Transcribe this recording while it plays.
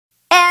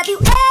Have you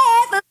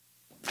ever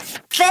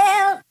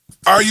felt?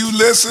 Are you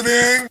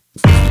listening?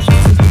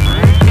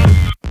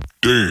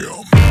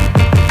 Damn.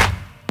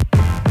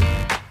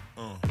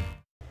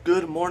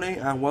 Good morning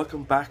and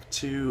welcome back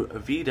to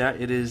VEDA.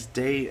 It is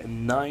day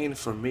 9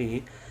 for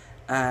me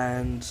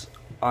and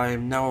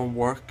I'm now on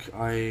work.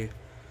 I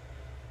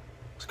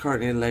was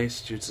currently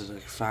late due to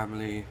like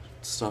family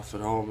stuff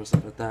at home and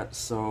stuff like that,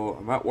 so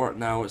I'm at work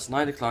now. It's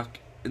 9 o'clock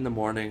in the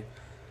morning,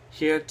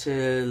 here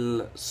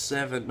till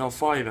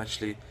 5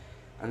 actually,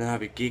 and then I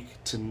have a gig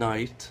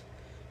tonight,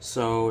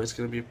 so it's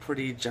going to be a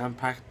pretty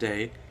jam-packed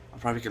day. I'll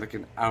probably get like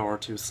an hour or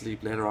two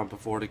sleep later on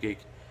before the gig,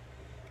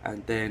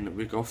 and then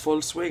we go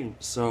full swing.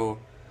 So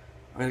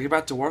I'm going to get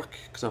back to work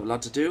because I have a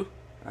lot to do,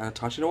 and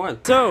talk to you in a while.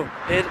 So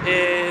it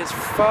is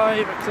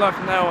 5 o'clock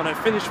now and I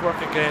finished work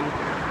again,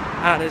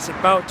 and it's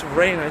about to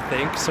rain I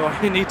think, so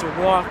I need to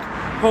walk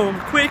home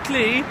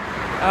quickly.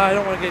 I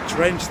don't want to get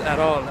drenched at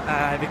all.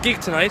 I have a gig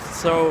tonight,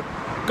 so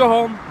go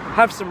home,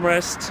 have some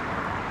rest.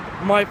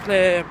 Might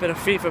play a bit of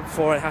FIFA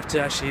before I have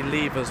to actually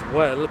leave as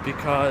well,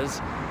 because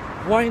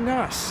why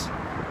not?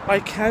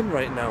 I can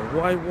right now,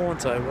 why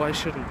won't I? Why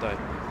shouldn't I?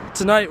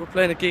 Tonight we're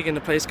playing a gig in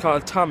a place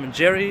called Tom and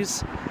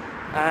Jerry's,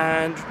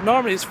 and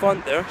normally it's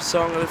fun there,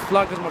 so I'm going to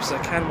vlog as much as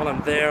I can while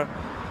I'm there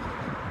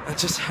and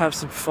just have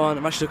some fun.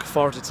 I'm actually looking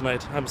forward to it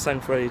tonight. I haven't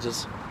sang for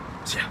ages.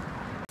 So yeah.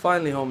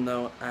 Finally home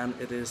now, and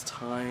it is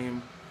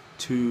time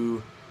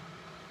to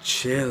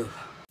chill.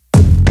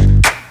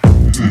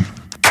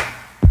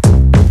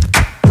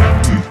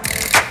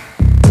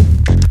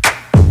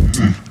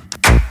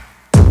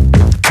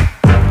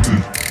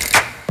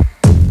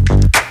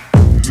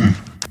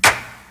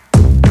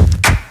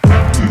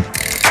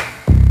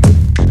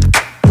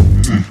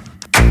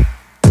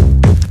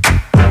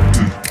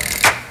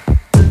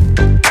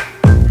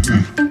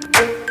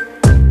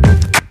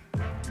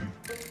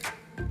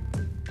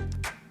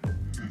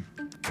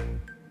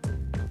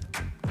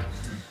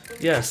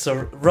 Yeah,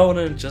 so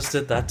Ronan just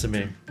did that to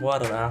me.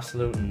 What an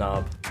absolute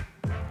knob.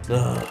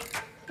 Ugh.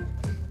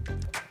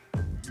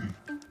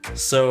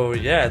 So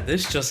yeah,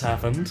 this just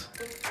happened.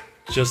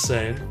 Just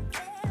saying.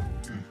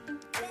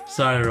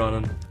 Sorry,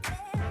 Ronan.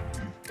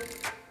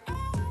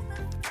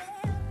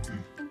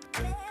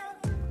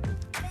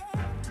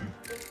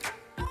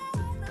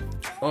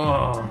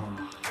 Oh.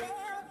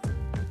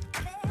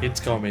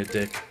 It's called me a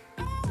dick.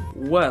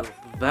 Well,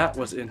 that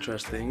was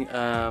interesting.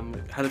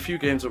 Had a few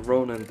games with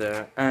Ronan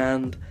there,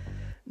 and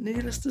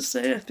needless to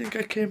say, I think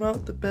I came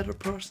out the better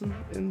person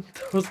in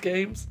those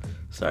games.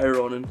 Sorry,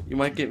 Ronan. You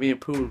might get me in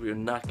pool, but you're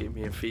not getting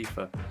me in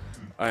FIFA.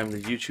 I am the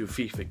YouTube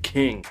FIFA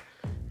king.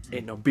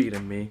 Ain't no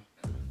beating me.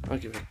 I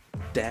don't give a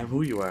damn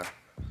who you are.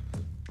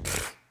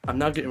 I'm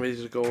now getting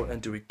ready to go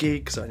and do a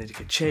gig, so I need to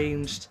get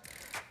changed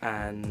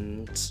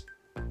and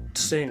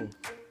sing.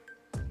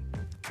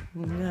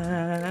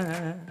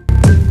 Nah.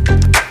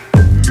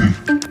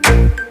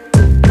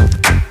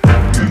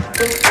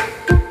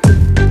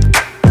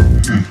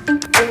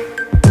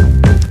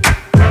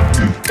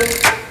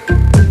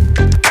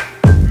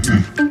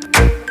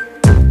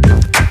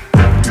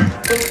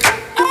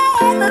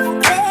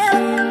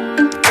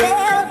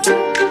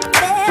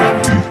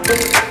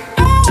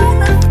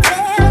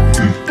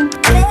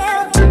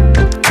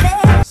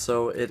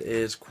 So it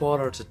is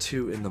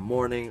 1:45 in the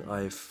morning.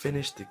 I've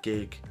finished the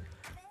gig.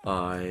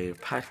 I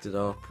packed it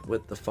up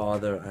with the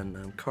father, and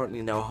I'm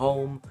currently now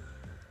home.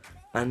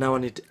 And now I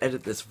need to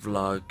edit this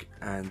vlog,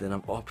 and then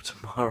I'm up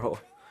tomorrow,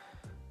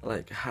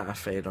 like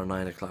 8:30 or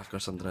 9 o'clock or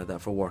something like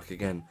that for work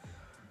again.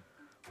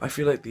 I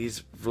feel like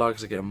these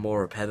vlogs are getting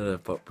more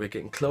repetitive, but we're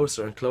getting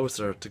closer and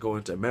closer to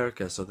going to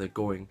America, so they're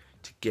going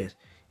to get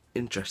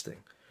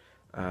interesting.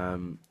 So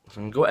I'm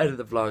gonna go edit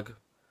the vlog,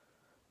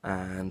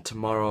 and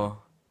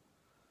tomorrow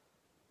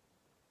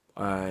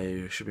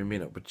I should be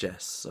meeting up with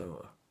Jess,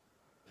 so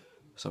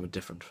something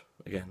different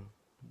again.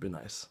 It'd be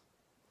nice.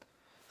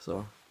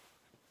 So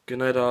good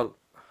night all,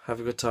 have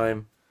a good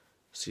time,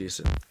 see you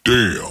soon.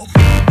 Damn.